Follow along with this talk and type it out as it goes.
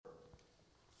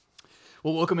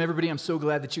Well, welcome everybody. I'm so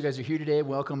glad that you guys are here today.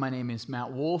 Welcome. My name is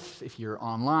Matt Wolf. If you're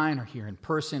online or here in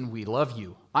person, we love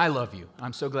you. I love you.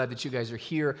 I'm so glad that you guys are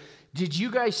here. Did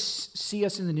you guys see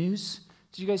us in the news?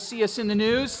 Did you guys see us in the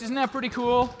news? Isn't that pretty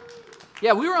cool?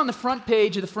 Yeah, we were on the front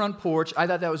page of the front porch. I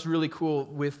thought that was really cool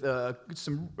with a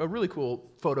really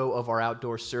cool photo of our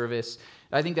outdoor service.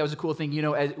 I think that was a cool thing. You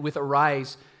know, with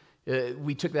Arise,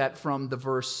 we took that from the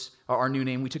verse, our new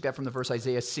name, we took that from the verse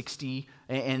Isaiah 60,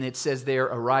 and it says there,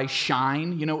 arise,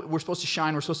 shine. You know, we're supposed to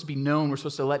shine, we're supposed to be known, we're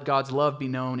supposed to let God's love be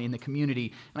known in the community.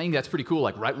 And I think that's pretty cool,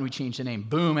 like right when we change the name,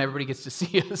 boom, everybody gets to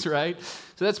see us, right?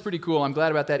 So that's pretty cool. I'm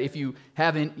glad about that. If you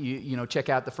haven't, you know, check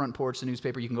out the front porch, the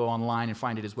newspaper. You can go online and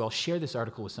find it as well. Share this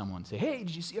article with someone. Say, hey,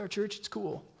 did you see our church? It's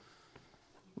cool,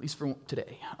 at least for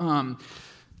today.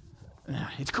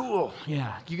 It's cool.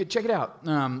 Yeah, you could check it out.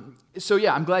 So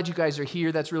yeah, I'm glad you guys are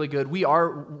here. That's really good. We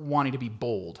are wanting to be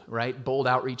bold, right? Bold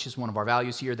outreach is one of our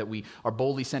values here, that we are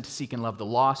boldly sent to seek and love the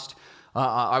lost.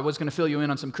 I was going to fill you in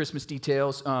on some Christmas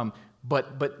details,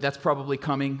 but that's probably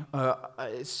coming.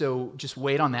 So just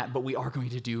wait on that. But we are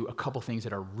going to do a couple things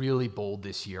that are really bold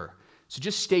this year. So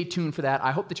just stay tuned for that.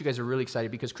 I hope that you guys are really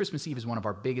excited because Christmas Eve is one of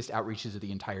our biggest outreaches of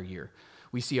the entire year.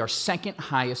 We see our second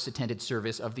highest attended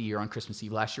service of the year on Christmas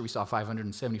Eve. Last year we saw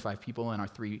 575 people in our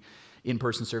 3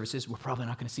 in-person services. We're probably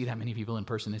not going to see that many people in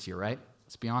person this year, right?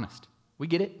 Let's be honest. We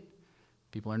get it.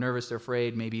 People are nervous, they're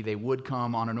afraid. Maybe they would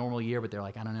come on a normal year, but they're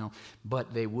like, I don't know.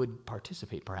 But they would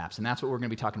participate perhaps. And that's what we're going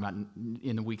to be talking about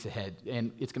in the weeks ahead.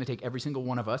 And it's going to take every single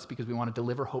one of us because we want to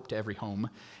deliver hope to every home.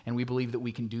 And we believe that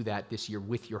we can do that this year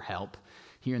with your help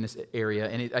here in this area,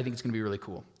 and I think it's going to be really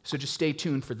cool. So just stay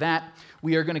tuned for that.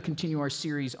 We are going to continue our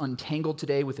series Untangled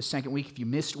today with the second week. If you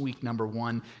missed week number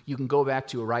 1, you can go back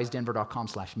to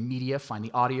arisedenver.com/media, find the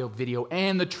audio, video,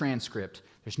 and the transcript.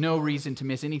 There's no reason to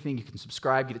miss anything. You can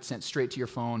subscribe, get it sent straight to your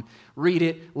phone, read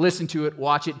it, listen to it,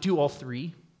 watch it, do all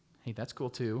 3. Hey, that's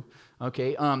cool too.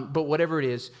 Okay, but whatever it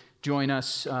is, join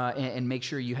us and make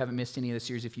sure you haven't missed any of the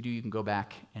series. If you do, you can go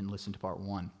back and listen to part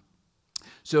 1.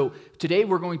 So today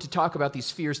we're going to talk about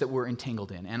these fears that we're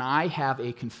entangled in. And I have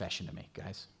a confession to make,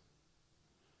 guys.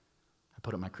 I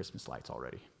put up my Christmas lights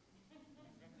already.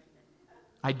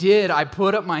 I did. I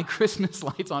put up my Christmas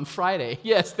lights on Friday.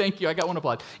 Yes, thank you. I got one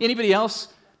applaud. Anybody else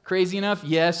crazy enough?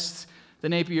 Yes. The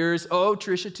Napiers. Oh,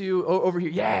 Trisha too. Oh, over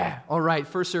here. Yeah. All right.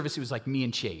 First service, it was like me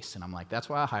and Chase. And I'm like, that's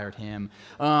why I hired him.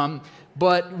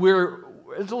 But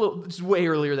it's way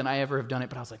earlier than I ever have done it,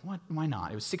 but I was like, what? Why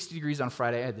not? It was 60 degrees on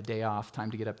Friday. I had the day off, time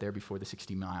to get up there before the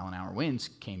 60-mile-an-hour winds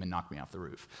came and knocked me off the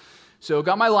roof. So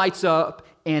got my lights up,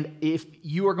 and if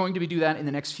you are going to be doing that in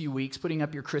the next few weeks, putting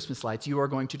up your Christmas lights, you are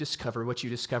going to discover what you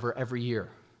discover every year.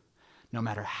 No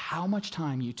matter how much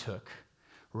time you took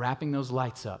wrapping those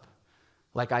lights up,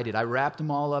 like I did. I wrapped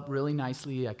them all up really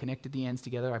nicely. I connected the ends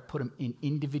together. I put them in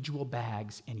individual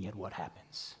bags, and yet what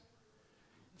happens?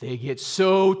 They get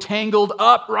so tangled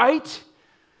up, right?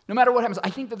 No matter what happens, I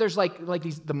think that there's like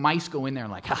the mice go in there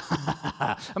and like,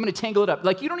 I'm going to tangle it up.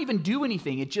 Like you don't even do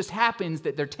anything. It just happens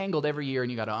that they're tangled every year,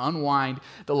 and you got to unwind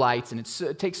the lights, and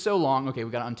it takes so long. Okay, we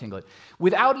got to untangle it.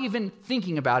 Without even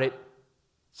thinking about it,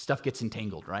 stuff gets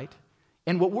entangled, right?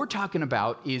 And what we're talking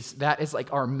about is that is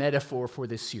like our metaphor for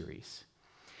this series.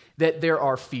 That there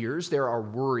are fears, there are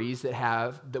worries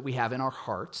that we have in our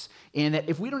hearts, and that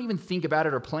if we don't even think about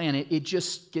it or plan it, it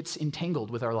just gets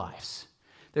entangled with our lives.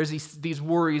 There's these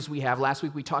worries we have. Last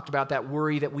week we talked about that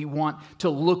worry that we want to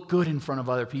look good in front of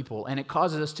other people, and it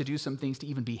causes us to do some things to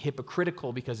even be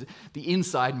hypocritical because the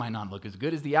inside might not look as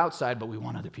good as the outside, but we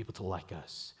want other people to like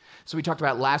us. So we talked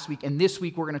about last week, and this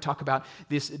week we're going to talk about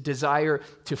this desire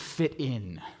to fit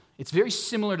in. It's very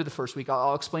similar to the first week.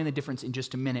 I'll explain the difference in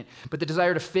just a minute. But the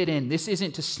desire to fit in, this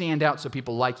isn't to stand out so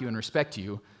people like you and respect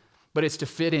you, but it's to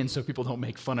fit in so people don't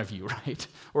make fun of you, right?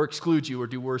 Or exclude you or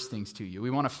do worse things to you.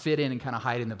 We want to fit in and kind of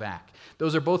hide in the back.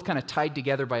 Those are both kind of tied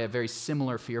together by a very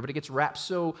similar fear, but it gets wrapped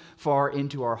so far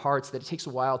into our hearts that it takes a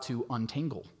while to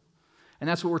untangle. And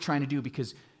that's what we're trying to do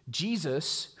because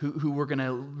Jesus, who we're going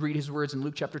to read his words in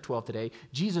Luke chapter 12 today,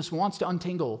 Jesus wants to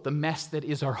untangle the mess that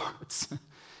is our hearts.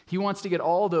 He wants to get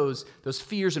all those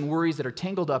fears and worries that are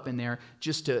tangled up in there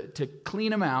just to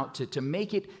clean them out, to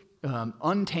make it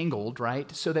untangled,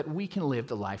 right, so that we can live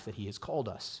the life that he has called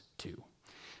us to.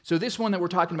 So this one that we're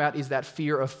talking about is that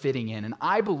fear of fitting in, and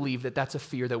I believe that that's a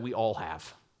fear that we all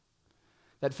have.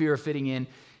 That fear of fitting in.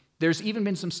 There's even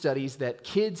been some studies that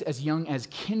kids as young as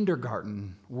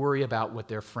kindergarten worry about what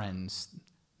their friends,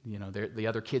 the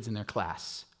other kids in their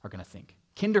class are going to think.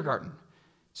 Kindergarten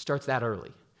starts that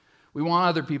early. We want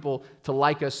other people to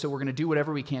like us, so we're going to do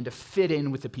whatever we can to fit in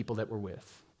with the people that we're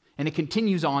with. And it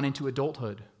continues on into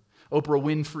adulthood. Oprah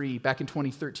Winfrey, back in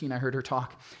 2013, I heard her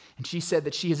talk, and she said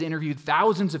that she has interviewed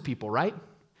thousands of people, right?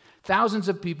 Thousands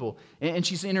of people. And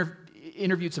she's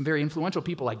interviewed some very influential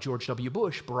people like George W.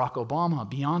 Bush, Barack Obama,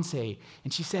 Beyonce.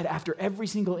 And she said after every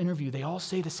single interview, they all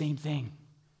say the same thing. Do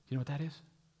you know what that is?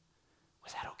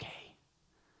 Was that okay?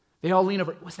 They all lean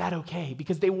over, was that okay?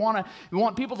 Because they want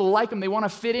people to like them. They want to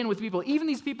fit in with people. Even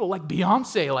these people like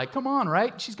Beyonce, like, come on,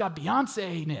 right? She's got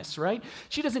Beyonce-ness, right?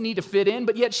 She doesn't need to fit in,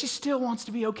 but yet she still wants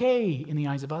to be okay in the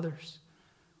eyes of others.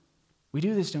 We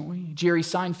do this, don't we? Jerry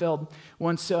Seinfeld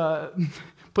once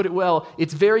put it well,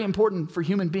 it's very important for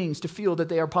human beings to feel that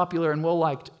they are popular and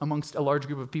well-liked amongst a large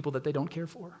group of people that they don't care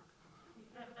for.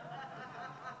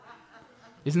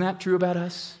 Isn't that true about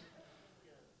us?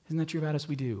 Isn't that true about us?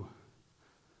 We do.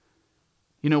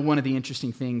 You know, one of the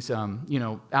interesting things,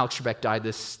 Alex Trebek died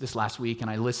this last week, and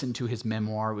I listened to his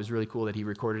memoir. It was really cool that he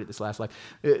recorded it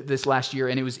this last year,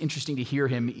 and it was interesting to hear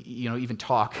him, even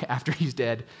talk after he's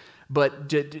dead.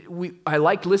 But I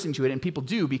liked listening to it, and people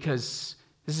do, because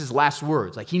this is his last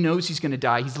words. Like, he knows he's going to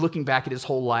die. He's looking back at his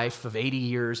whole life of 80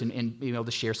 years and being able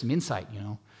to share some insight,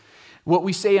 What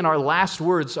we say in our last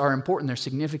words are important. They're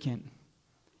significant.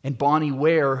 And Bonnie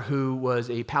Ware, who was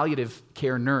a palliative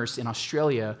care nurse in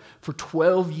Australia for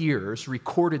 12 years,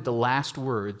 recorded the last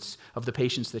words of the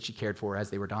patients that she cared for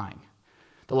as they were dying.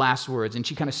 The last words. And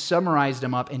she kind of summarized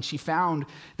them up, and she found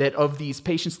that of these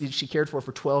patients that she cared for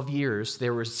 12 years,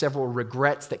 there were several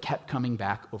regrets that kept coming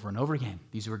back over and over again.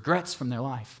 These regrets from their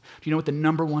life. Do you know what the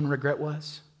number one regret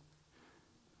was?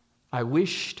 I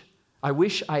wish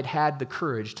I'd had the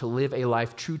courage to live a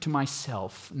life true to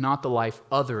myself, not the life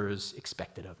others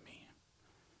expected of me.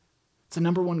 It's the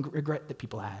number one regret that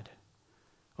people had.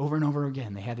 Over and over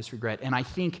again, they had this regret. And I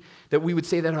think that we would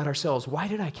say that about ourselves. Why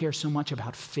did I care so much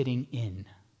about fitting in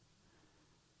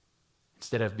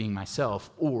instead of being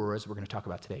myself, or, as we're going to talk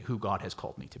about today, who God has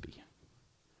called me to be?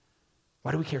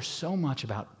 Why do we care so much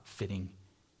about fitting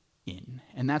in?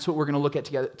 And that's what we're going to look at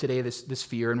today, this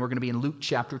fear, and we're going to be in Luke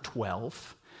chapter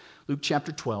 12. Luke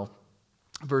chapter 12,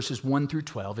 verses 1 through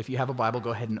 12. If you have a Bible,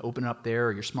 go ahead and open it up there,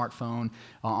 or your smartphone.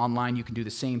 Online, you can do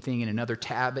the same thing in another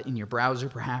tab in your browser,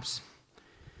 perhaps.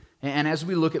 And as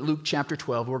we look at Luke chapter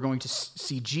 12, we're going to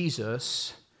see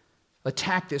Jesus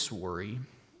attack this worry.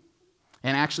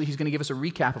 And actually, he's going to give us a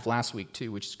recap of last week,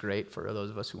 too, which is great for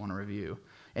those of us who want to review.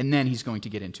 And then he's going to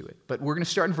get into it. But we're going to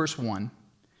start in verse 1,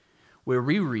 where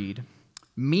we read,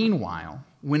 "Meanwhile,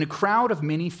 when a crowd of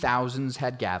many thousands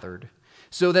had gathered,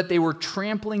 so that they were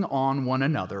trampling on one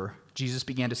another, Jesus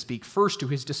began to speak first to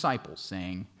his disciples,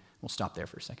 saying," we'll stop there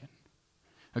for a second.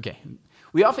 Okay,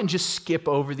 we often just skip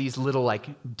over these little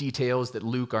details that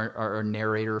Luke, our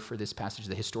narrator for this passage,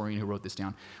 the historian who wrote this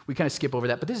down, we kind of skip over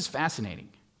that, but this is fascinating.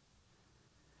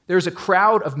 There's a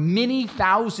crowd of many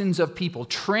thousands of people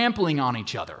trampling on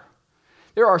each other.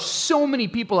 There are so many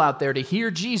people out there to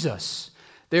hear Jesus.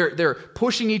 They're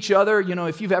pushing each other.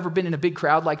 If you've ever been in a big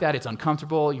crowd like that, it's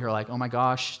uncomfortable. You're like, oh my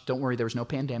gosh, don't worry, there was no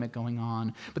pandemic going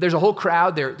on. But there's a whole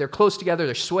crowd. They're close together.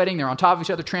 They're sweating. They're on top of each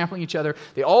other, trampling each other.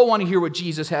 They all want to hear what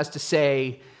Jesus has to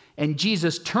say. And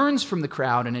Jesus turns from the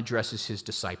crowd and addresses his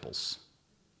disciples.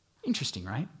 Interesting,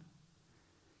 right?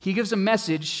 He gives a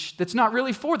message that's not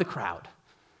really for the crowd.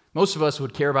 Most of us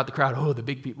would care about the crowd. Oh, the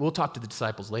big people. We'll talk to the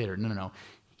disciples later. No.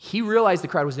 He realized the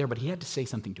crowd was there, but he had to say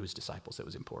something to his disciples that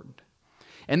was important.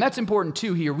 And that's important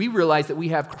too here. We realize that we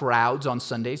have crowds on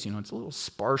Sundays. It's a little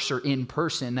sparser in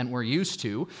person than we're used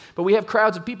to. But we have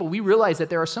crowds of people. We realize that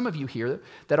there are some of you here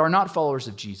that are not followers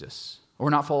of Jesus, or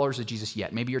not followers of Jesus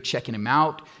yet. Maybe you're checking him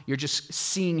out. You're just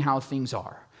seeing how things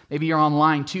are. Maybe you're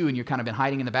online too, and you're kind of been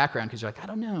hiding in the background because you're like, I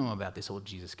don't know about this old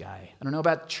Jesus guy. I don't know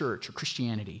about church or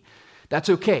Christianity. That's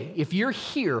okay. If you're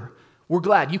here, we're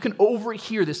glad. You can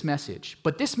overhear this message.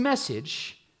 But this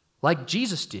message, like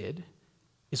Jesus did,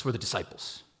 is for the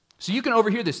disciples. So you can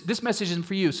overhear this. This message isn't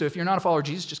for you. So if you're not a follower of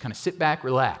Jesus, just kind of sit back,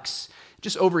 relax.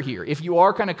 Just overhear. If you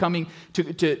are kind of coming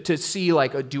to see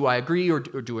do I agree or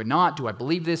do I not? Do I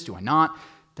believe this? Do I not?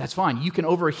 That's fine. You can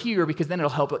overhear, because then it'll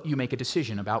help you make a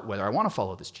decision about whether I want to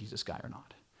follow this Jesus guy or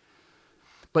not.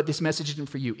 But this message isn't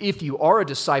for you. If you are a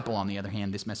disciple, on the other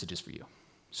hand, this message is for you.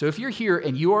 So if you're here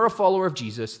and you are a follower of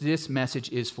Jesus, this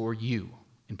message is for you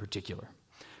in particular.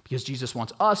 Because Jesus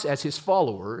wants us as his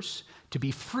followers to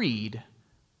be freed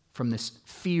from this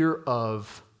fear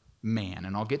of man.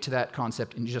 And I'll get to that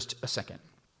concept in just a second.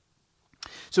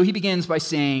 So he begins by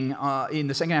saying, in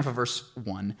the second half of verse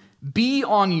 1, "Be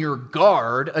on your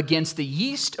guard against the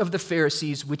yeast of the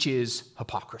Pharisees, which is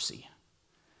hypocrisy."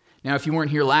 Now, if you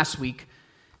weren't here last week,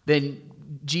 then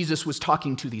Jesus was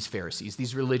talking to these Pharisees,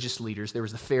 these religious leaders. There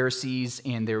was the Pharisees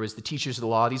and there was the teachers of the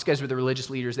law. These guys were the religious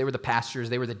leaders. They were the pastors.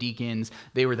 They were the deacons.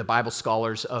 They were the Bible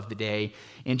scholars of the day.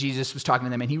 And Jesus was talking to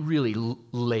them, and he really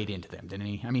laid into them, didn't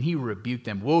he? I mean, he rebuked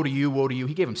them. Woe to you, woe to you.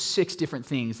 He gave them 6 different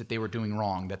things that they were doing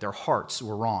wrong, that their hearts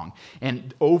were wrong.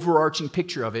 And the overarching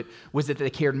picture of it was that they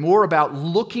cared more about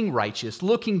looking righteous,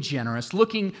 looking generous,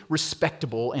 looking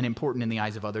respectable and important in the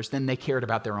eyes of others than they cared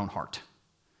about their own heart.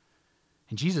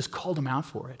 And Jesus called him out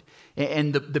for it.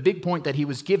 And the big point that he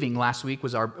was giving last week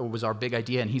was our big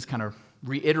idea, and he's kind of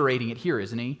reiterating it here,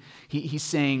 isn't he? He's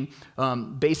saying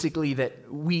basically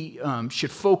that we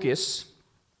should focus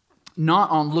not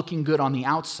on looking good on the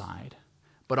outside,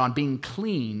 but on being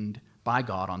cleaned by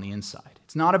God on the inside.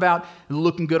 It's not about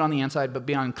looking good on the inside, but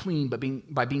being clean, but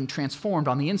by being transformed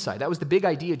on the inside. That was the big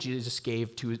idea Jesus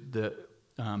gave to the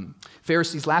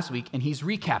Pharisees last week, and he's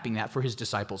recapping that for his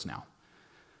disciples now.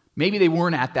 Maybe they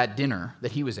weren't at that dinner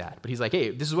that he was at, but he's like,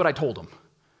 hey, this is what I told them.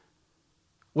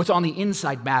 What's on the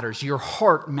inside matters. Your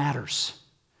heart matters.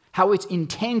 How it's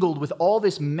entangled with all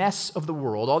this mess of the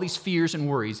world, all these fears and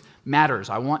worries matters.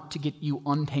 I want to get you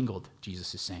untangled,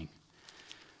 Jesus is saying.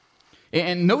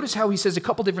 And notice how he says a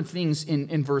couple different things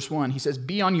in verse 1. He says,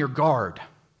 be on your guard.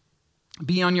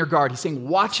 Be on your guard. He's saying,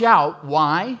 watch out.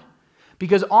 Why?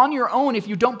 Because on your own, if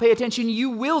you don't pay attention,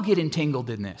 you will get entangled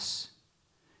in this.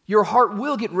 Your heart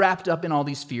will get wrapped up in all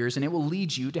these fears, and it will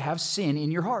lead you to have sin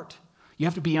in your heart. You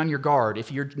have to be on your guard.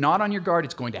 If you're not on your guard,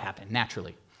 it's going to happen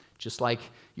naturally. Just like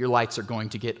your lights are going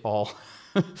to get all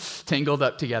tangled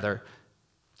up together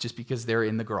just because they're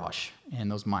in the garage, and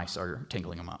those mice are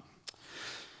tangling them up.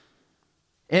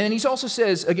 And he also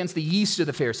says against the yeast of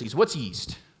the Pharisees. What's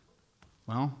yeast?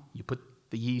 Well, you put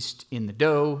the yeast in the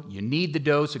dough, you knead the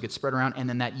dough so it gets spread around, and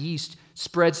then that yeast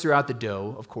spreads throughout the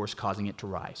dough, of course, causing it to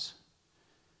rise.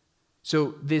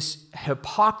 So this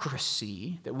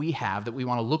hypocrisy that we have, that we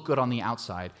want to look good on the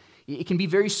outside, it can be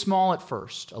very small at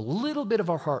first. A little bit of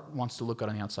our heart wants to look good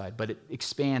on the outside, but it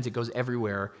expands, it goes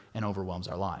everywhere, and overwhelms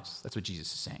our lives. That's what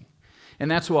Jesus is saying. And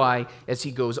that's why, as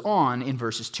he goes on in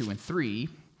verses 2 and 3,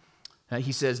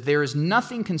 he says, there is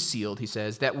nothing concealed, he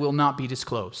says, that will not be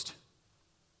disclosed,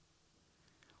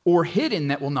 or hidden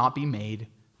that will not be made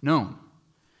known.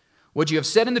 What you have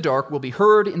said in the dark will be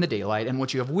heard in the daylight, and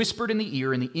what you have whispered in the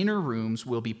ear in the inner rooms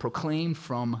will be proclaimed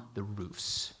from the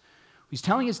roofs. He's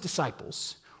telling his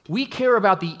disciples, we care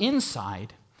about the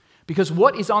inside because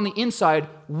what is on the inside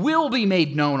will be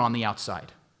made known on the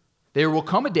outside. There will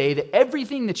come a day that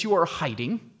everything that you are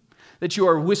hiding, that you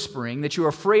are whispering, that you are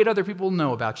afraid other people will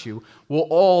know about you, will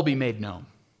all be made known.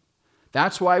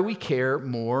 That's why we care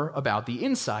more about the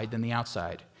inside than the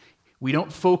outside. We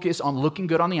don't focus on looking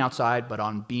good on the outside, but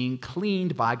on being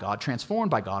cleaned by God,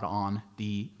 transformed by God on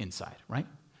the inside, right?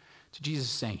 That's what Jesus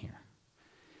is saying here.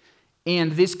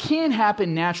 And this can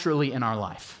happen naturally in our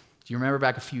life. Do you remember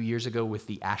back a few years ago with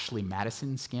the Ashley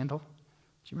Madison scandal? Do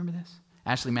you remember this?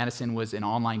 Ashley Madison was an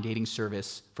online dating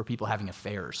service for people having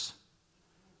affairs.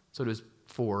 So it was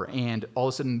for, and all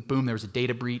of a sudden, boom, there was a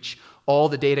data breach. All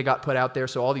the data got put out there,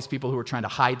 so all these people who were trying to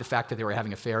hide the fact that they were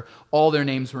having an affair, all their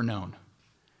names were known.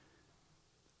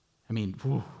 I mean,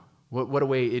 what a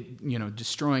way,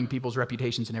 destroying people's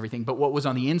reputations and everything. But what was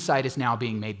on the inside is now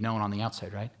being made known on the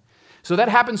outside, right? So that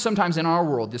happens sometimes in our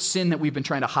world. The sin that we've been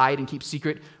trying to hide and keep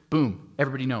secret, boom,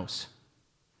 everybody knows.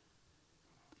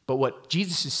 But what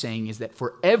Jesus is saying is that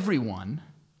for everyone,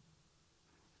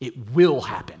 it will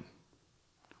happen.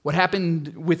 What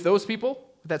happened with those people,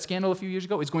 that scandal a few years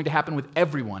ago, is going to happen with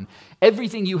everyone.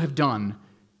 Everything you have done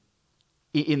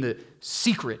in the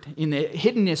secret, in the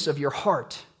hiddenness of your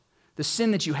heart, the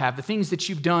sin that you have, the things that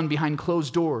you've done behind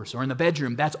closed doors or in the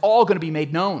bedroom, that's all going to be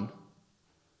made known.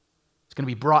 It's going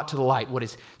to be brought to the light, what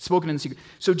is spoken in the secret.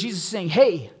 So Jesus is saying,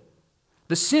 hey,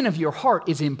 the sin of your heart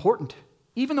is important.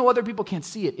 Even though other people can't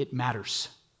see it, it matters.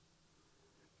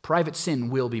 Private sin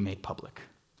will be made public.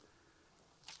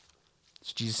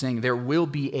 So Jesus is saying there will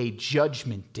be a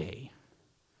judgment day.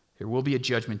 There will be a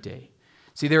judgment day.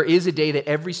 See, there is a day that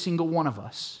every single one of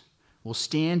us will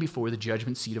stand before the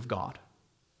judgment seat of God.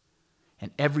 And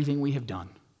everything we have done,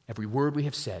 every word we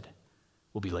have said,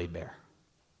 will be laid bare.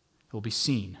 It will be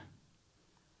seen.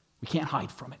 We can't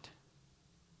hide from it.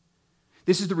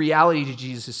 This is the reality that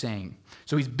Jesus is saying.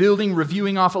 So he's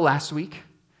reviewing off of last week.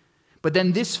 But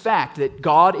then this fact that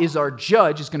God is our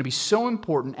judge is going to be so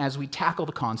important as we tackle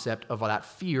the concept of that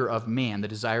fear of man, the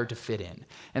desire to fit in.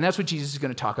 And that's what Jesus is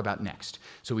going to talk about next.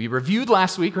 So we reviewed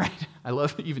last week, right? I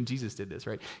love even Jesus did this,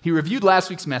 right? He reviewed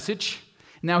last week's message.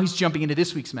 Now he's jumping into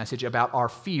this week's message about our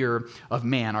fear of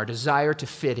man, our desire to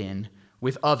fit in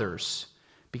with others.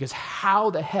 Because how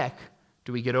the heck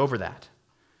do we get over that?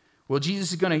 Well,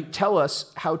 Jesus is going to tell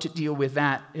us how to deal with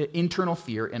that internal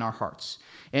fear in our hearts.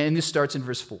 And this starts in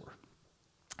verse 4.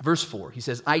 Verse 4, he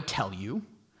says, I tell you,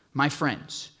 my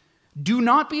friends, do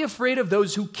not be afraid of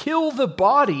those who kill the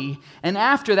body and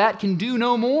after that can do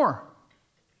no more.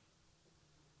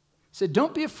 He said,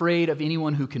 don't be afraid of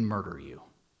anyone who can murder you.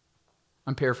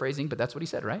 I'm paraphrasing, but that's what he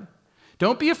said, right?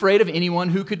 Don't be afraid of anyone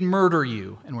who could murder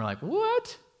you. And we're like,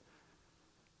 what?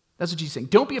 That's what Jesus is saying.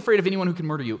 Don't be afraid of anyone who can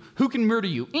murder you. Who can murder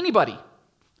you? Anybody.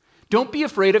 Don't be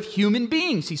afraid of human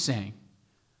beings, he's saying.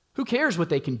 Who cares what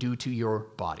they can do to your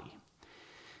body?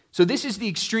 So this is the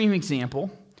extreme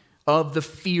example of the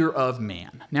fear of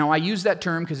man. Now, I use that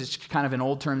term because it's kind of an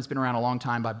old term. It's been around a long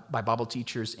time by Bible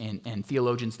teachers and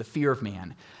theologians, the fear of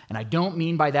man. And I don't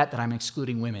mean by that I'm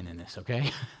excluding women in this, okay?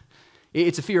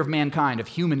 It's a fear of mankind, of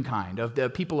humankind, of the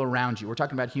people around you. We're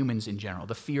talking about humans in general,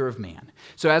 the fear of man.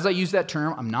 So as I use that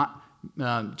term, I'm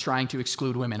not trying to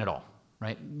exclude women at all,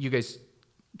 right? You guys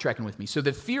tracking with me. So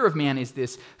the fear of man is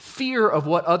this fear of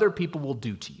what other people will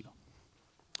do to you.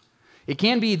 It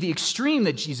can be the extreme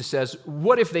that Jesus says,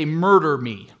 what if they murder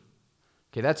me?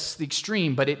 Okay, that's the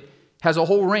extreme, but it has a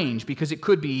whole range because it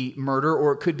could be murder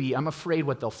or it could be, I'm afraid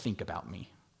what they'll think about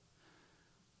me.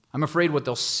 I'm afraid what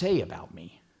they'll say about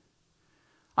me.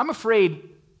 I'm afraid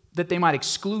that they might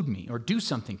exclude me or do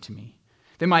something to me.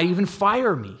 They might even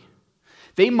fire me.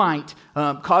 They might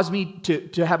cause me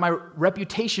to have my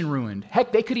reputation ruined.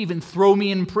 Heck, they could even throw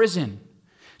me in prison.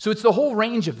 So it's the whole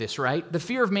range of this, right? The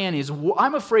fear of man is,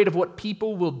 I'm afraid of what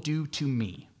people will do to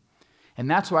me. And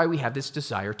that's why we have this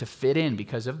desire to fit in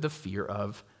because of the fear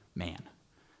of man.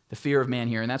 The fear of man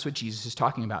here, and that's what Jesus is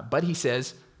talking about. But he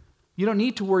says, you don't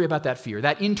need to worry about that fear,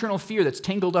 that internal fear that's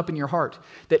tangled up in your heart,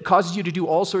 that causes you to do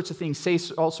all sorts of things, say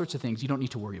all sorts of things. You don't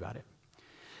need to worry about it.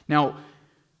 Now,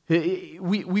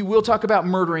 we will talk about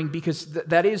murdering because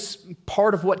that is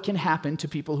part of what can happen to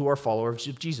people who are followers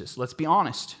of Jesus. Let's be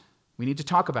honest. We need to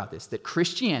talk about this, that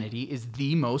Christianity is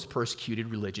the most persecuted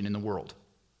religion in the world.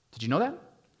 Did you know that?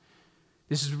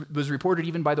 This was reported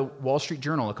even by the Wall Street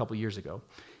Journal a couple years ago.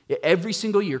 Every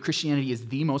single year, Christianity is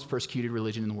the most persecuted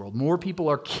religion in the world. More people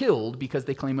are killed because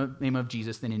they claim the name of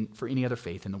Jesus than for any other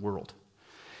faith in the world.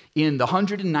 In the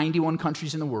 191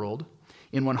 countries in the world,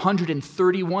 in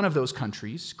 131 of those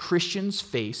countries, Christians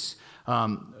face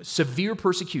severe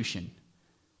persecution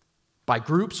by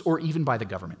groups or even by the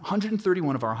government.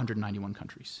 131 of our 191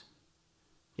 countries.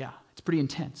 Yeah, it's pretty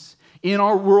intense. In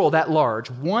our world at large,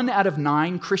 1 out of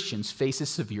 9 Christians faces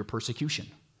severe persecution.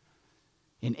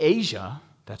 In Asia,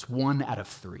 that's 1 out of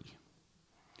 3.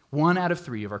 1 out of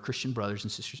 3 of our Christian brothers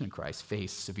and sisters in Christ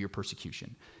face severe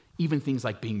persecution. Even things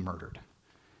like being murdered,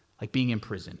 like being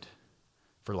imprisoned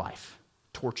for life,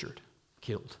 tortured,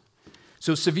 killed.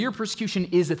 So severe persecution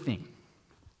is a thing.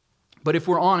 But if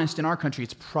we're honest, in our country,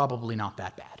 it's probably not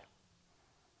that bad.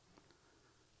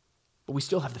 But we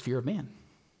still have the fear of man.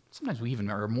 Sometimes we even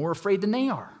are more afraid than they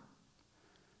are.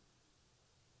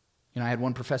 I had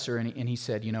one professor, and he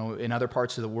said, in other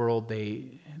parts of the world,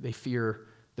 they fear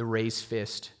the raised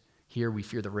fist. Here, we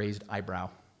fear the raised eyebrow.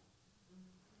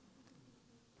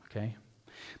 Okay?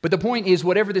 But the point is,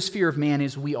 whatever this fear of man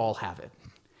is, we all have it.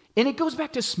 And it goes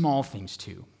back to small things,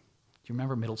 too. Do you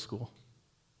remember middle school?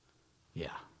 Yeah.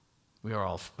 We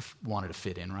all wanted to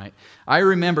fit in, right? I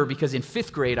remember because in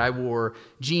 5th grade, I wore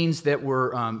jeans that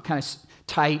were kind of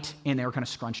tight, and they were kind of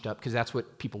scrunched up, because that's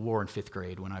what people wore in 5th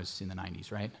grade when I was in the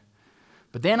 90s, right?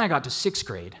 But then I got to 6th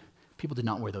grade. People did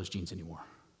not wear those jeans anymore.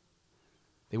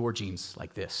 They wore jeans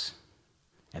like this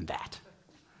and that.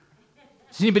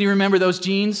 Does anybody remember those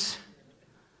jeans?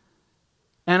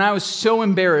 And I was so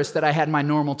embarrassed that I had my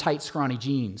normal tight, scrawny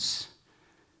jeans.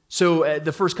 So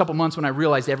the first couple months when I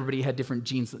realized everybody had different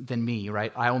jeans than me,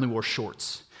 right, I only wore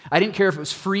shorts. I didn't care if it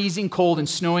was freezing cold and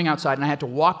snowing outside and I had to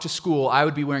walk to school, I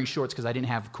would be wearing shorts because I didn't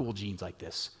have cool jeans like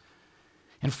this.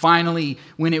 And finally,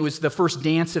 when it was the first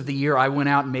dance of the year, I went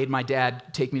out and made my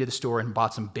dad take me to the store and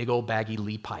bought some big old baggy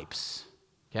Lee pipes.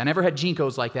 Okay, I never had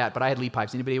Jinkos like that, but I had Lee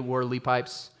pipes. Anybody wore Lee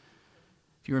pipes?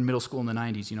 If you were in middle school in the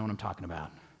 90s, you know what I'm talking about.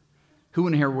 Who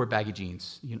in here wore baggy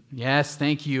jeans? Yes,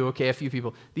 thank you. Okay, a few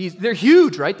people. They're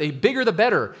huge, right? The bigger the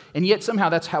better. And yet somehow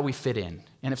that's how we fit in.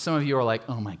 And if some of you are like,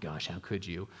 oh my gosh, how could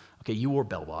you? Okay, you wore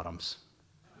bell bottoms.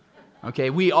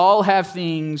 Okay, we all have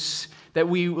things that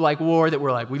we wore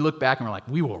that we look back and we're like,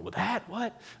 we wore that?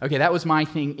 What? Okay, that was my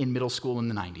thing in middle school in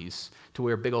the 90s, to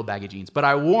wear big old baggy jeans. But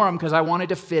I wore them because I wanted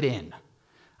to fit in.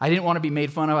 I didn't want to be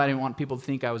made fun of. I didn't want people to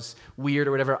think I was weird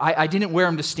or whatever. I didn't wear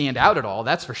them to stand out at all,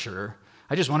 that's for sure.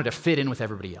 I just wanted to fit in with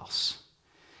everybody else.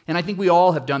 And I think we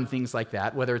all have done things like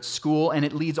that, whether it's school, and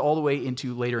it leads all the way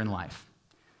into later in life.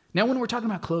 Now, when we're talking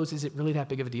about clothes, is it really that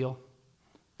big of a deal?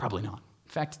 Probably not.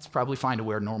 In fact, it's probably fine to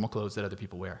wear normal clothes that other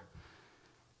people wear.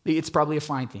 It's probably a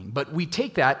fine thing. But we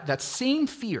take that same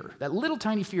fear, that little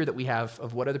tiny fear that we have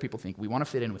of what other people think, we want to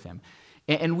fit in with them,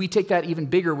 and we take that even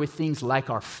bigger with things like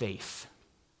our faith.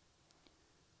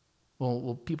 Well,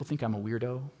 will people think I'm a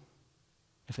weirdo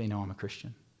if they know I'm a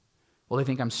Christian? Will they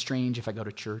think I'm strange if I go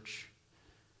to church?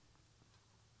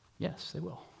 Yes, they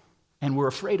will. And we're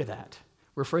afraid of that.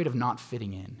 We're afraid of not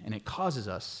fitting in, and it causes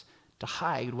us to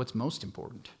hide what's most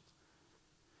important.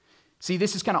 See,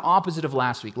 this is kind of opposite of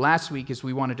last week. Last week is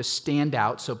we wanted to stand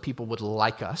out so people would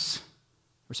like us,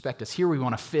 respect us. Here we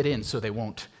want to fit in so they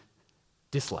won't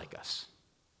dislike us.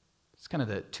 It's kind of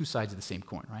the two sides of the same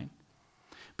coin, right?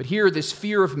 But here, this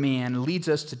fear of man leads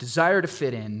us to desire to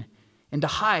fit in and to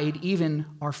hide even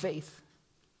our faith.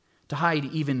 To hide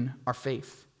even our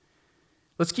faith.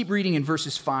 Let's keep reading in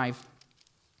verses 5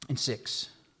 and 6.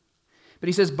 But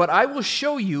he says, "But I will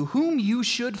show you whom you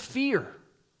should fear.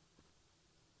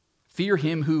 Fear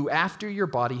him who, after your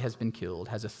body has been killed,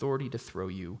 has authority to throw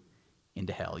you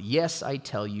into hell. Yes, I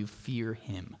tell you, fear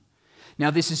him." Now,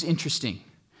 this is interesting,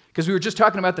 because we were just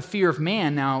talking about the fear of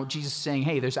man. Now, Jesus is saying,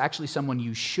 hey, there's actually someone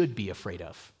you should be afraid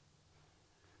of.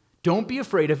 Don't be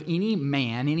afraid of any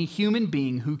man, any human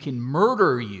being who can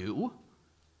murder you.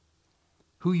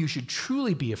 Who you should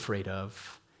truly be afraid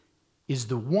of is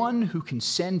the one who can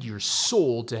send your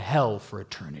soul to hell for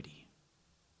eternity.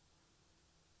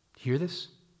 Hear this?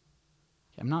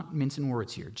 I'm not mincing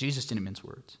words here. Jesus didn't mince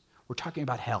words. We're talking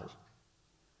about hell.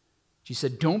 Jesus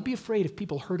said, don't be afraid of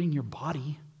people hurting your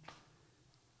body.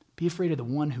 Be afraid of the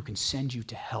one who can send you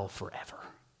to hell forever.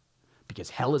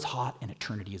 Because hell is hot and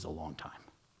eternity is a long time.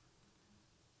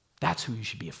 That's who you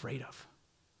should be afraid of,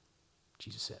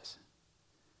 Jesus says.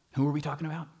 Who are we talking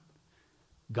about?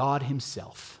 God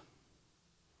himself.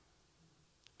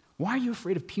 Why are you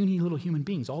afraid of puny little human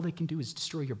beings? All they can do is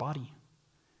destroy your body.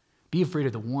 Be afraid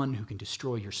of the one who can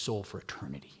destroy your soul for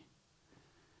eternity.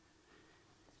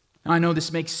 Now, I know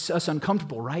this makes us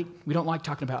uncomfortable, right? We don't like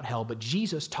talking about hell, but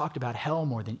Jesus talked about hell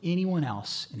more than anyone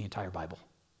else in the entire Bible.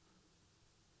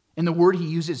 And the word he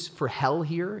uses for hell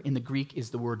here in the Greek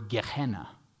is the word Gehenna,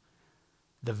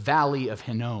 the valley of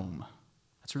Hinnom.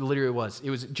 That's where literally it was. It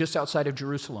was just outside of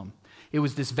Jerusalem. It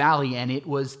was this valley, and it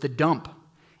was the dump.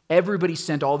 Everybody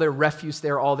sent all their refuse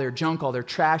there, all their junk, all their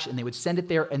trash, and they would send it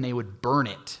there, and they would burn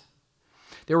it.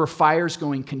 There were fires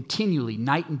going continually,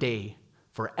 night and day,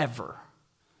 forever.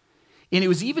 And it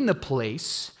was even the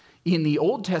place in the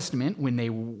Old Testament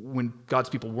when God's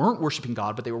people weren't worshiping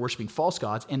God, but they were worshiping false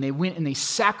gods, and they went and they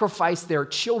sacrificed their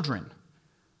children.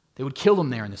 They would kill them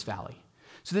there in this valley.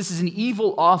 So this is an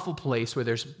evil, awful place where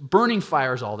there's burning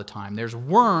fires all the time. There's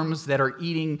worms that are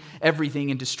eating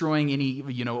everything and destroying any,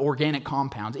 organic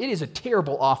compounds. It is a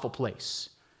terrible, awful place.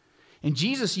 And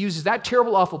Jesus uses that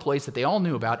terrible, awful place that they all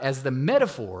knew about as the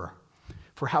metaphor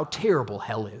for how terrible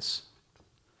hell is.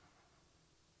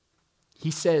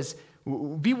 He says,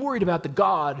 be worried about the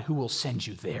God who will send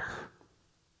you there.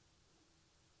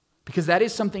 Because that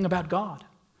is something about God,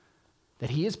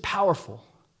 that he is powerful,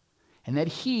 and that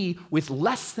he, with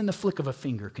less than the flick of a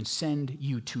finger, can send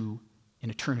you to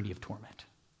an eternity of torment.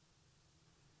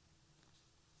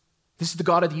 This is the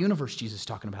God of the universe Jesus is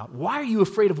talking about. Why are you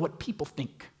afraid of what people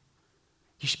think?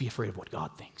 You should be afraid of what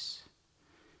God thinks.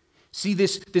 See,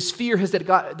 this fear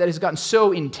that has gotten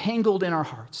so entangled in our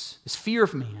hearts, this fear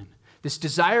of man, this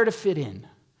desire to fit in,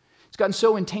 it's gotten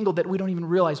so entangled that we don't even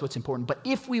realize what's important. But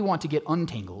if we want to get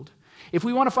untangled, if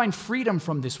we want to find freedom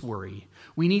from this worry,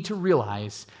 we need to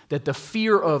realize that the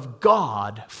fear of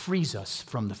God frees us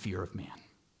from the fear of man.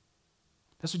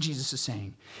 That's what Jesus is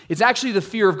saying. It's actually the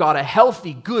fear of God, a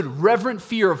healthy, good, reverent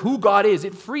fear of who God is.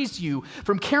 It frees you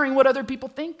from caring what other people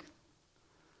think.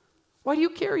 Why do you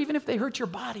care even if they hurt your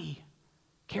body?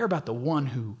 Care about the one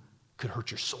who could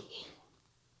hurt your soul.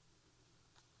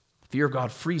 The fear of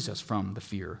God frees us from the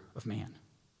fear of man.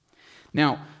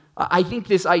 Now, I think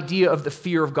this idea of the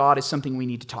fear of God is something we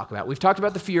need to talk about. We've talked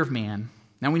about the fear of man.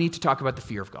 Now we need to talk about the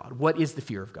fear of God. What is the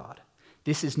fear of God?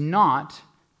 This is not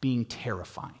being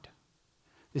terrified.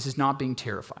 This is not being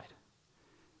terrified.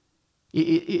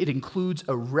 It includes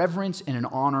a reverence and an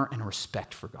honor and a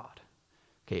respect for God.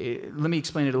 Okay, let me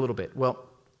explain it a little bit. Well,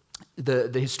 the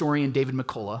historian David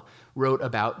McCullough wrote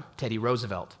about Teddy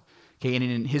Roosevelt. Okay, and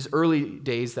in his early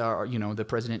days, the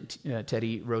President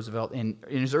Teddy Roosevelt, in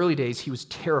his early days, he was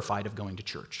terrified of going to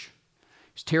church.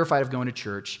 He was terrified of going to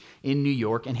church in New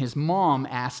York, and his mom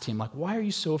asked him, why are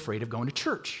you so afraid of going to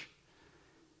church?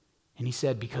 And he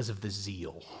said, because of the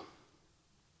zeal.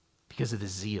 Because of the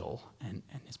zeal. And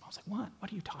his mom's like, what?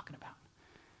 What are you talking about?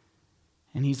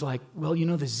 And he's like, well,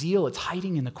 the zeal, it's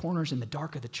hiding in the corners in the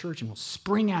dark of the church and will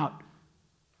spring out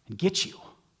and get you.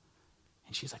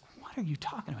 And she's like, what are you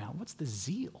talking about? What's the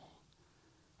zeal?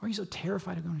 Why are you so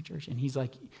terrified of going to church? And he's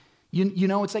like, you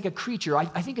know, it's like a creature. I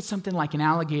think it's something like an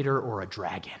alligator or a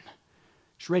dragon.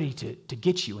 It's ready to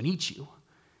get you and eat you.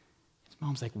 His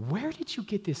mom's like, where did you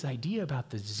get this idea about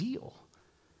the zeal?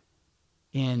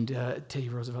 And Teddy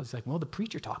Roosevelt's like, well, the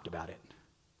preacher talked about it.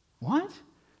 What?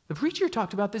 The preacher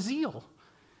talked about the zeal.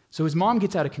 So his mom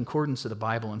gets out a concordance of the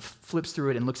Bible and flips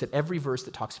through it and looks at every verse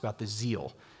that talks about the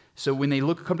zeal. So when they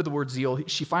come to the word zeal,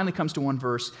 she finally comes to one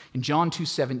verse in John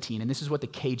 2:17, and this is what the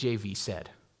KJV said.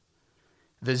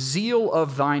 The zeal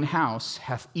of thine house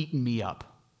hath eaten me up.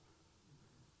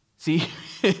 See,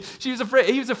 he was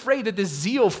afraid that this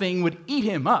zeal thing would eat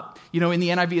him up. You know, in the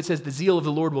NIV it says the zeal of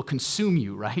the Lord will consume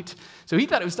you, right? So he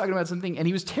thought it was talking about something, and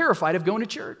he was terrified of going to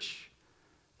church.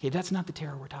 Okay, that's not the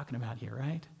terror we're talking about here,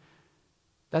 right?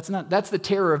 That's the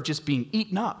terror of just being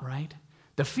eaten up, right?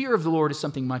 The fear of the Lord is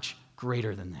something much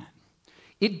greater than that.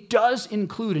 It does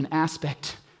include an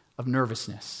aspect of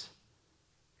nervousness.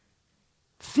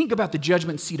 Think about the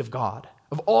judgment seat of God,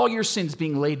 of all your sins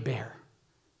being laid bare.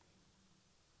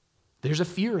 There's a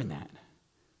fear in that.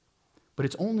 But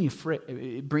it's only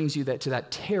it brings you to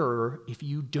that terror if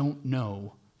you don't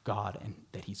know God and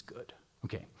that he's good.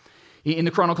 Okay. In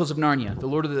the Chronicles of Narnia,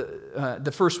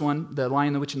 the first one, The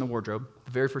Lion, the Witch, and the Wardrobe,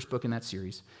 the very first book in that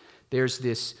series, there's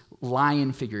this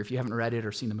lion figure. If you haven't read it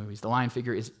or seen the movies, the lion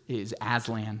figure is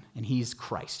Aslan, and he's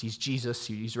Christ. He's Jesus.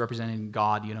 He's representing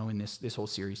God, you know, in this whole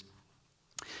series.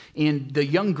 And the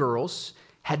young girls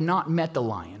had not met the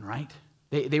lion, right?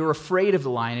 They were afraid of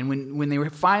the lion, and when they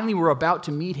finally were about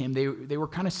to meet him, they were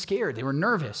kind of scared. They were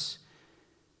nervous.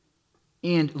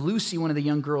 And Lucy, one of the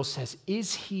young girls, says,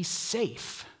 is he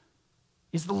safe?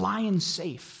 Is the lion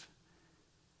safe?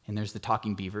 And there's the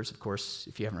talking beavers. Of course,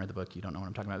 if you haven't read the book, you don't know what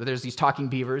I'm talking about. But there's these talking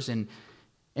beavers, and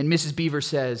Mrs. Beaver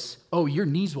says, oh, your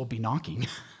knees will be knocking.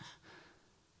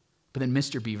 But then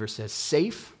Mr. Beaver says,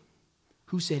 safe?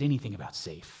 Who said anything about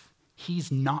safe?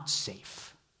 He's not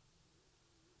safe.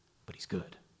 But he's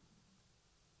good.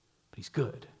 But he's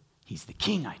good. He's the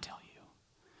king, I tell you.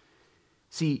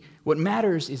 See, what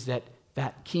matters is that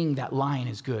king, that lion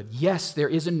is good. Yes, there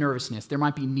is a nervousness. There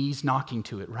might be knees knocking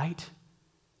to it, right?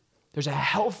 There's a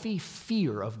healthy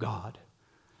fear of God.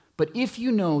 But if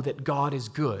you know that God is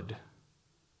good,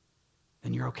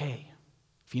 then you're okay.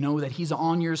 If you know that he's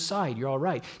on your side, you're all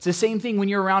right. It's the same thing when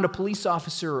you're around a police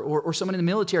officer or someone in the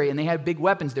military and they have big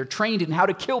weapons. They're trained in how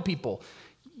to kill people.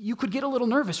 You could get a little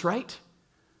nervous, right?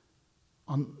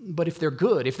 But if they're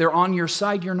good, if they're on your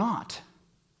side, you're not.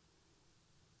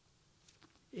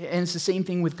 And it's the same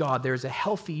thing with God. There's a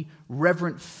healthy,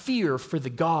 reverent fear for the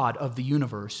God of the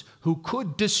universe who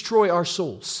could destroy our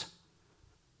souls.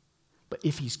 But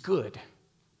if he's good,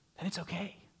 then it's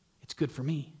okay. It's good for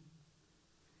me.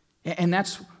 And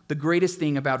that's the greatest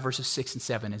thing about verses 6 and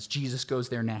 7 as Jesus goes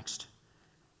there next.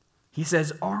 He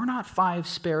says, are not 5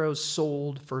 sparrows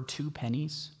sold for 2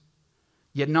 pennies?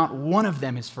 Yet not one of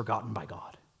them is forgotten by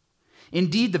God.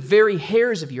 Indeed, the very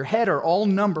hairs of your head are all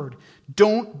numbered.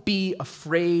 Don't be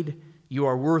afraid. You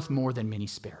are worth more than many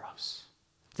sparrows.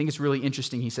 I think it's really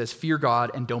interesting. He says, fear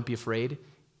God and don't be afraid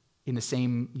in the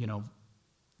same,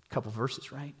 couple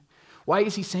verses, right? Why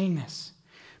is he saying this?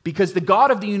 Because the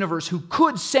God of the universe who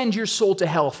could send your soul to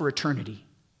hell for eternity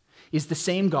is the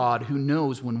same God who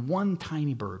knows when one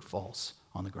tiny bird falls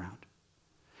on the ground.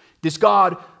 This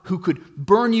God who could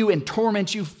burn you and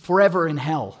torment you forever in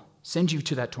hell, send you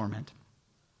to that torment,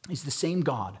 is the same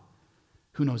God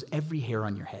who knows every hair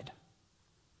on your head.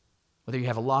 Whether you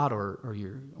have a lot or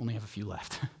you only have a few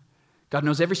left. God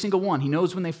knows every single one. He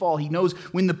knows when they fall. He knows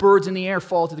when the birds in the air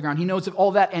fall to the ground. He knows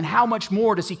all that. And how much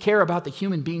more does he care about the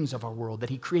human beings of our world that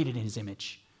he created in his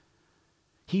image?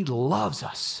 He loves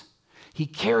us. He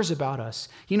cares about us.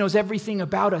 He knows everything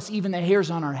about us, even the hairs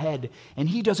on our head. And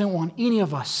he doesn't want any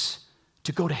of us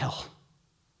to go to hell.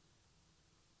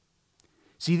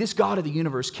 See, this God of the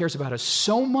universe cares about us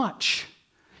so much.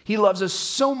 He loves us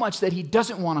so much that he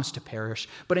doesn't want us to perish,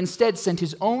 but instead sent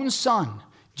his own son,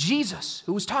 Jesus,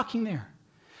 who was talking there,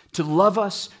 to love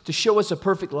us, to show us a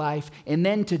perfect life, and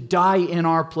then to die in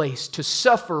our place, to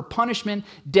suffer punishment,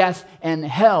 death, and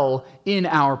hell in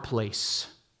our place.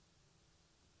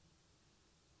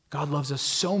 God loves us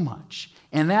so much,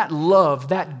 and that love,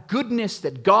 that goodness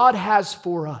that God has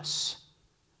for us,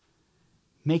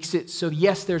 makes it so,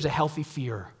 yes, there's a healthy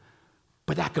fear,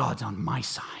 but that God's on my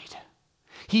side.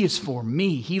 He is for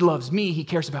me. He loves me. He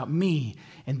cares about me,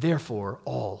 and therefore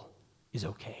all is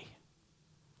okay.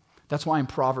 That's why in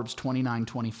Proverbs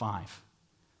 29:25,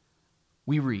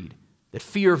 we read that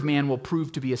fear of man will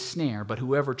prove to be a snare, but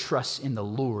whoever trusts in the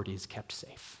Lord is kept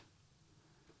safe.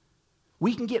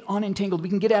 We can get unentangled. We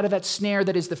can get out of that snare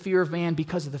that is the fear of man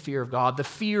because of the fear of God. The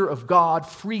fear of God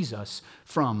frees us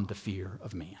from the fear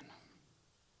of man.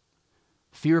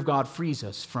 Fear of God frees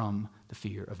us from the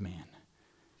fear of man.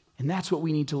 And that's what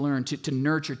we need to learn, to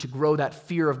nurture, to grow that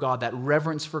fear of God, that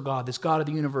reverence for God, this God of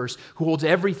the universe who holds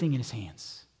everything in his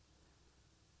hands.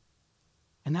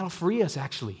 And that'll free us,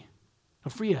 actually.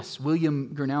 It'll free us.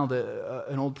 William Gurnall,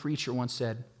 an old preacher, once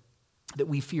said that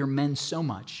we fear men so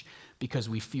much because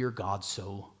we fear God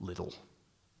so little.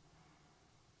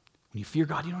 When you fear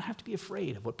God, you don't have to be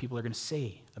afraid of what people are going to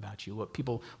say about you, what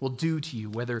people will do to you,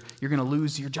 whether you're going to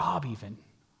lose your job even.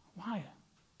 Why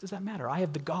does that matter? I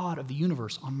have the God of the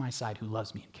universe on my side who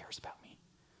loves me and cares about me.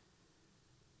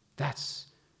 That's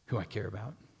who I care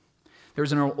about. There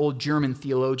was an old German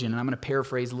theologian, and I'm going to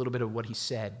paraphrase a little bit of what he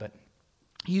said, but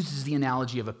he uses the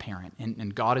analogy of a parent,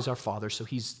 and God is our father, so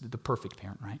he's the perfect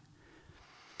parent, right?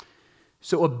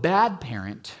 So a bad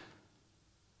parent,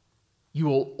 you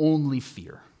will only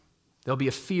fear. There'll be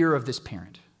a fear of this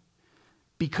parent.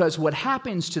 Because what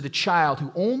happens to the child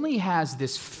who only has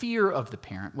this fear of the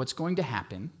parent, what's going to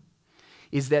happen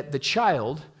is that the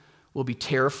child will be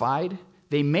terrified.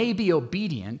 They may be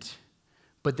obedient,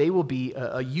 but they will be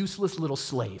a useless little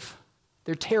slave.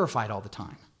 They're terrified all the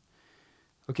time.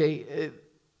 Okay?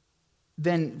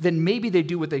 Then maybe they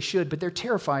do what they should, but they're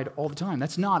terrified all the time.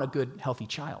 That's not a good, healthy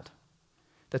child.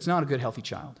 That's not a good, healthy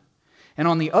child. And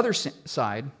on the other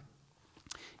side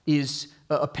is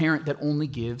a parent that only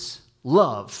gives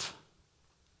love,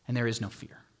 and there is no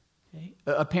fear. Okay?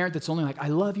 A parent that's only like, I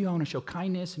love you, I want to show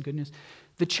kindness and goodness.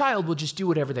 The child will just do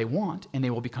whatever they want, and they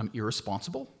will become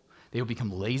irresponsible. They will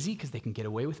become lazy because they can get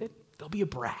away with it. They'll be a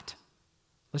brat.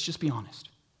 Let's just be honest.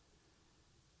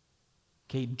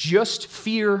 Okay, just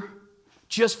fear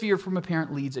from a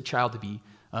parent leads a child to be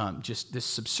just this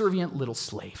subservient little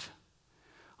slave.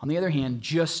 On the other hand,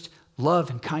 just love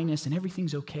and kindness and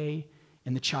everything's okay,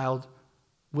 and the child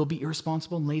will be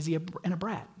irresponsible and lazy and a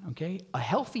brat, okay? A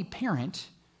healthy parent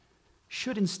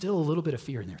should instill a little bit of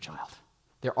fear in their child.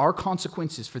 There are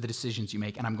consequences for the decisions you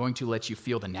make, and I'm going to let you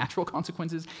feel the natural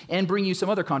consequences and bring you some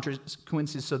other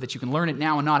consequences so that you can learn it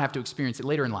now and not have to experience it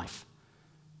later in life.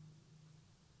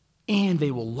 And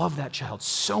they will love that child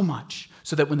so much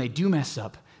so that when they do mess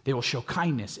up, they will show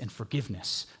kindness and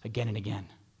forgiveness again and again.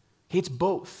 It's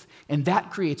both, and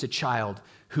that creates a child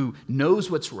who knows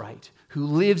what's right, who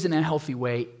lives in a healthy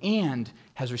way, and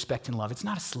has respect and love. It's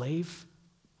not a slave,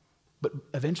 but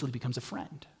eventually becomes a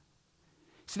friend.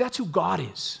 See, that's who God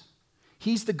is.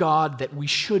 He's the God that we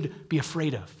should be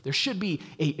afraid of. There should be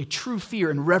a true fear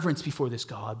and reverence before this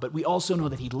God, but we also know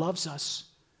that he loves us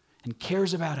and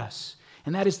cares about us,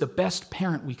 and that is the best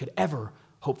parent we could ever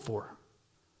hope for.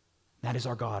 That is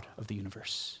our God of the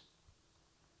universe,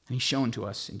 and he's shown to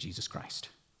us in Jesus Christ.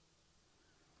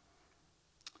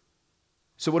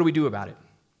 So what do we do about it?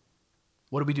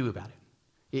 What do we do about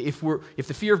it? If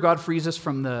the fear of God frees us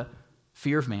from the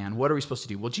fear of man, what are we supposed to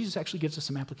do? Well, Jesus actually gives us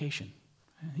some application.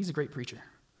 He's a great preacher.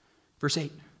 Verse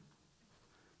 8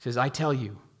 says, I tell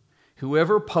you,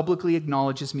 whoever publicly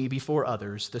acknowledges me before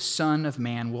others, the Son of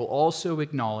Man will also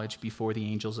acknowledge before the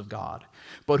angels of God.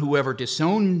 But whoever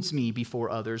disowns me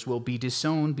before others will be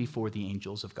disowned before the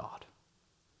angels of God.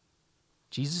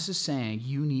 Jesus is saying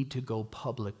you need to go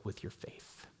public with your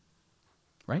faith.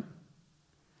 Right?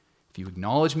 If you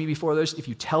acknowledge me before others, if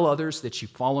you tell others that you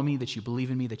follow me, that you believe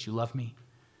in me, that you love me,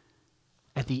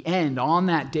 at the end, on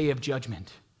that day of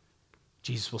judgment,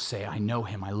 Jesus will say, I know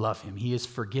him, I love him. He is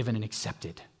forgiven and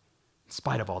accepted in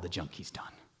spite of all the junk he's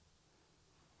done.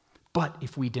 But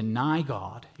if we deny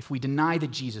God, if we deny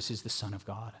that Jesus is the Son of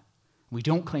God, we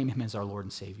don't claim him as our Lord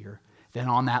and Savior, then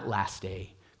on that last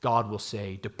day, God will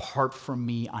say, depart from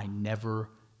me, I never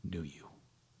knew you.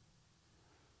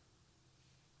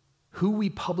 Who we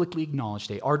publicly acknowledge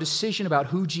today, our decision about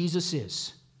who Jesus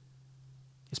is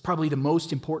probably the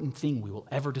most important thing we will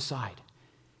ever decide.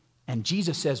 And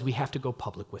Jesus says we have to go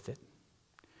public with it.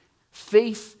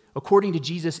 Faith, according to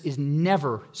Jesus, is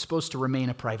never supposed to remain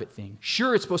a private thing.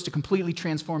 Sure, it's supposed to completely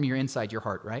transform your inside, your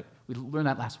heart, right? We learned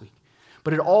that last week.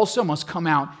 But it also must come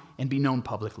out and be known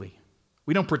publicly.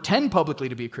 We don't pretend publicly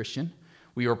to be a Christian.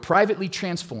 We are privately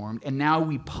transformed, and now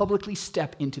we publicly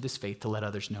step into this faith to let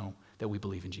others know that we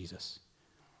believe in Jesus.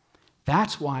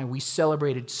 That's why we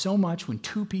celebrated so much when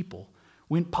two people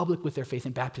went public with their faith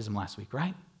in baptism last week,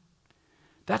 right?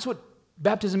 That's what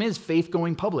baptism is, faith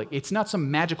going public. It's not some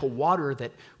magical water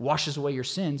that washes away your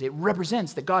sins. It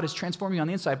represents that God is transforming you on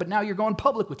the inside, but now you're going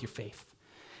public with your faith.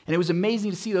 And it was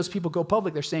amazing to see those people go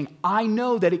public. They're saying, I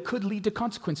know that it could lead to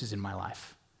consequences in my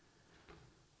life.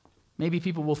 Maybe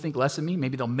people will think less of me.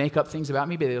 Maybe they'll make up things about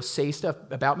me. Maybe they'll say stuff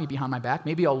about me behind my back.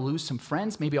 Maybe I'll lose some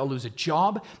friends. Maybe I'll lose a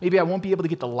job. Maybe I won't be able to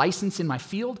get the license in my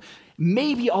field.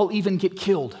 Maybe I'll even get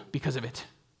killed because of it.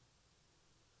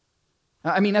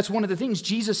 I mean, that's one of the things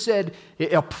Jesus said,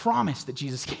 a promise that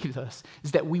Jesus gave us,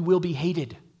 is that we will be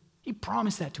hated. He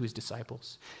promised that to his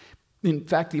disciples. In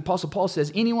fact, the Apostle Paul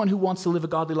says, anyone who wants to live a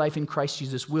godly life in Christ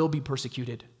Jesus will be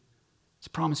persecuted. It's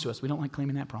a promise to us. We don't like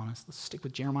claiming that promise. Let's stick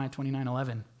with Jeremiah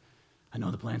 29:11. I know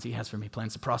the plans he has for me,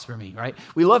 plans to prosper me, right?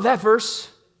 We love that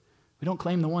verse. We don't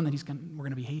claim the one that we're going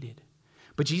to be hated.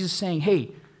 But Jesus is saying,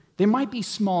 hey, there might be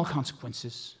small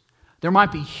consequences. There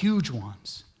might be huge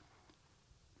ones.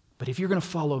 But if you're going to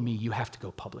follow me, you have to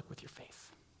go public with your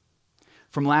faith.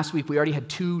 From last week, we already had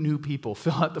 2 new people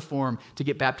fill out the form to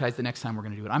get baptized the next time we're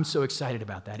going to do it. I'm so excited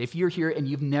about that. If you're here and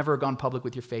you've never gone public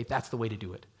with your faith, that's the way to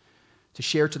do it. To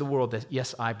share to the world that,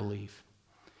 yes, I believe.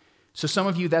 So some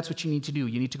of you, that's what you need to do.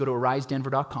 You need to go to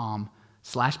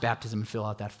arisedenver.com/baptism and fill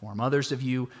out that form. Others of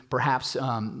you perhaps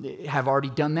have already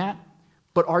done that,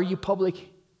 but are you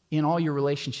public in all your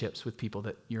relationships with people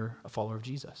that you're a follower of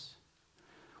Jesus?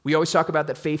 We always talk about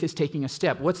that faith is taking a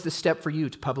step. What's the step for you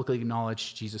to publicly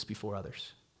acknowledge Jesus before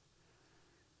others?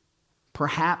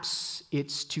 Perhaps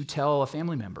it's to tell a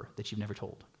family member that you've never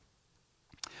told.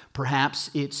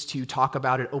 Perhaps it's to talk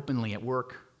about it openly at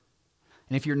work.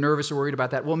 And if you're nervous or worried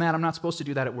about that, well, Matt, I'm not supposed to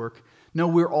do that at work. No,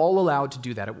 we're all allowed to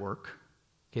do that at work.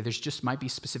 Okay, there's just might be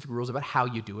specific rules about how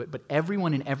you do it, but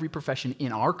everyone in every profession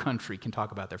in our country can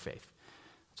talk about their faith.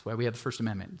 That's why we have the First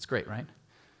Amendment. It's great, right?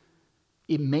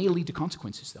 It may lead to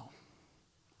consequences, though.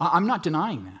 I'm not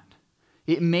denying that.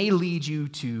 It may lead you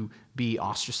to be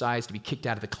ostracized, to be kicked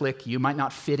out of the clique. You might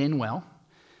not fit in well.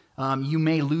 You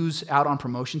may lose out on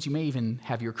promotions. You may even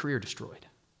have your career destroyed.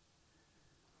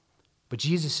 But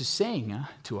Jesus is saying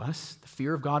to us, the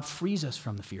fear of God frees us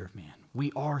from the fear of man.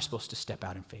 We are supposed to step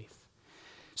out in faith.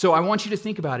 So I want you to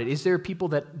think about it. Is there people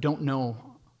that don't know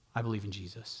I believe in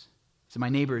Jesus? Is it my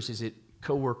neighbors? Is it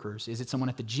coworkers? Is it someone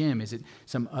at the gym? Is it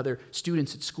some other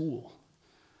students at school?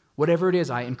 Whatever it is,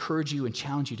 I encourage you and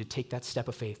challenge you to take that step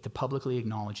of faith to publicly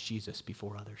acknowledge Jesus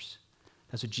before others.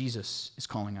 That's what Jesus is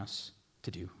calling us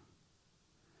to do.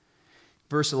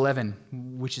 Verse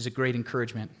 11, which is a great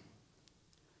encouragement.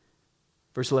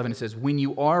 Verse 11, it says, when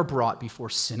you are brought before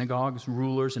synagogues,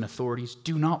 rulers, and authorities,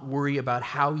 do not worry about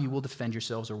how you will defend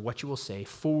yourselves or what you will say,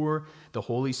 for the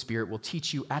Holy Spirit will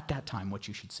teach you at that time what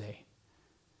you should say.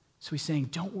 So he's saying,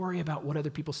 don't worry about what other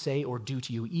people say or do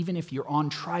to you. Even if you're on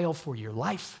trial for your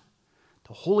life,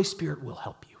 the Holy Spirit will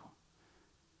help you.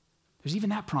 There's even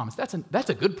that promise. That's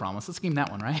a good promise. Let's give him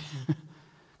that one, right?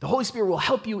 The Holy Spirit will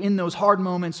help you in those hard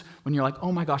moments when you're like,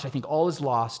 oh my gosh, I think all is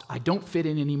lost. I don't fit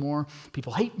in anymore.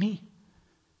 People hate me.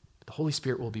 But the Holy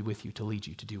Spirit will be with you to lead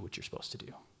you to do what you're supposed to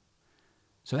do.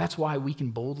 So that's why we can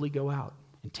boldly go out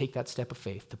and take that step of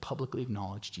faith to publicly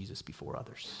acknowledge Jesus before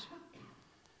others.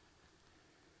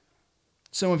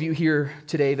 Some of you here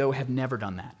today, though, have never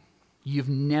done that. You've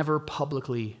never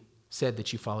publicly said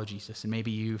that you follow Jesus, and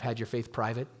maybe you've had your faith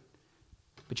private,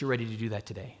 but you're ready to do that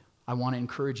today. I want to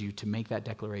encourage you to make that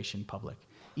declaration public,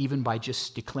 even by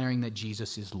just declaring that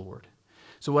Jesus is Lord.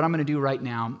 So what I'm going to do right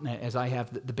now, as I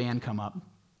have the band come up,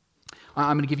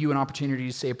 I'm going to give you an opportunity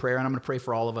to say a prayer, and I'm going to pray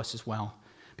for all of us as well.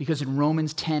 Because in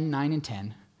Romans 10:9 and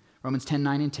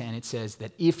 10, it says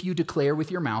that if you declare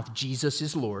with your mouth Jesus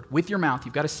is Lord, with your mouth,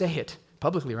 you've got to say it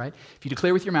publicly, right? If you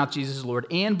declare with your mouth Jesus is Lord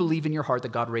and believe in your heart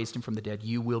that God raised him from the dead,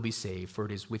 you will be saved. For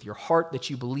it is with your heart that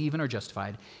you believe and are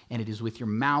justified, and it is with your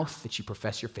mouth that you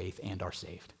profess your faith and are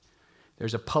saved.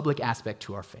 There's a public aspect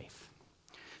to our faith.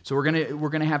 So we're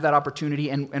gonna have that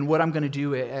opportunity, and what I'm going to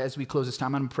do as we close this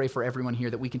time, I'm going to pray for everyone here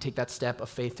that we can take that step of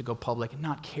faith to go public and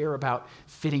not care about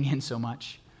fitting in so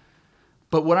much.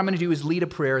 But what I'm going to do is lead a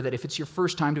prayer that if it's your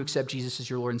first time to accept Jesus as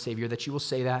your Lord and Savior, that you will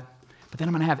say that. But then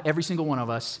I'm going to have every single one of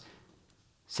us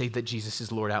say that Jesus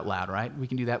is Lord out loud, right? We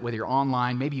can do that whether you're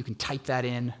online. Maybe you can type that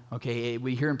in. Okay,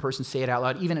 we here in person, say it out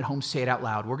loud. Even at home, say it out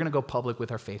loud. We're going to go public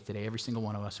with our faith today, every single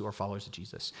one of us who are followers of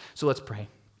Jesus. So let's pray.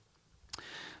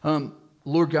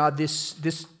 Lord God,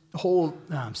 this whole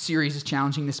series is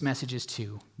challenging. This message is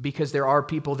too, because there are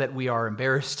people that we are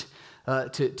embarrassed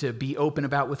to be open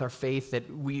about with our faith, that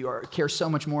we care so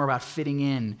much more about fitting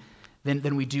in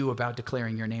than we do about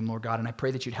declaring your name, Lord God. And I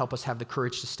pray that you'd help us have the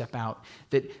courage to step out,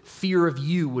 that fear of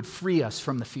you would free us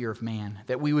from the fear of man,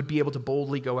 that we would be able to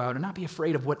boldly go out and not be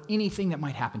afraid of anything that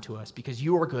might happen to us, because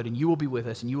you are good and you will be with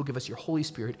us and you will give us your Holy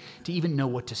Spirit to even know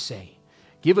what to say.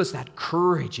 Give us that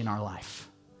courage in our life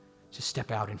to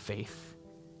step out in faith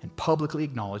and publicly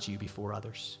acknowledge you before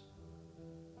others.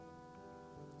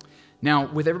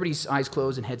 Now, with everybody's eyes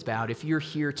closed and heads bowed, if you're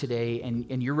here today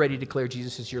and you're ready to declare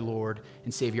Jesus as your Lord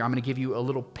and Savior, I'm going to give you a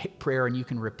little prayer, and you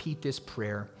can repeat this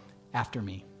prayer after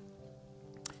me.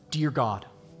 Dear God,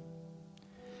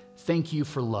 thank you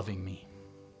for loving me.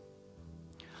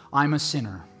 I'm a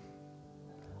sinner.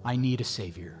 I need a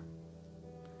Savior.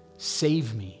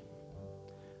 Save me.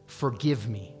 Forgive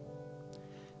me.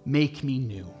 Make me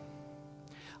new.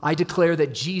 I declare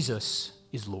that Jesus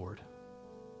is Lord.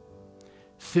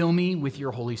 Fill me with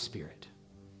your Holy Spirit.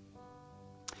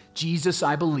 Jesus,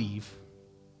 I believe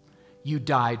you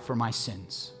died for my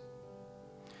sins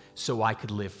so I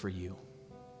could live for you.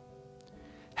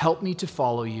 Help me to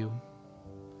follow you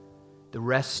the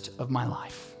rest of my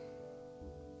life.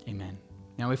 Amen.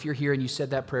 Now, if you're here and you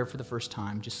said that prayer for the first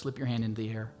time, just slip your hand into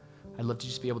the air. I'd love to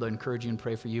just be able to encourage you and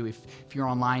pray for you. If you're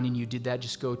online and you did that,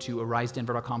 just go to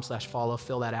arisedenver.com/follow,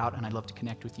 fill that out, and I'd love to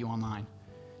connect with you online.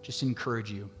 Just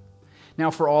encourage you. Now,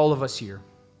 for all of us here,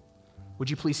 would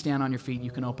you please stand on your feet?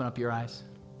 You can open up your eyes.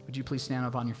 Would you please stand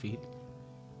up on your feet?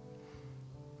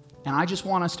 And I just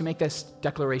want us to make this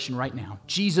declaration right now.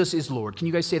 Jesus is Lord. Can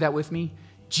you guys say that with me?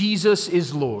 Jesus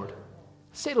is Lord.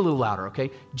 Say it a little louder,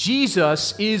 okay?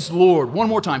 Jesus is Lord. One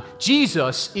more time.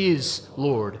 Jesus is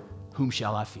Lord. Whom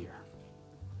shall I fear?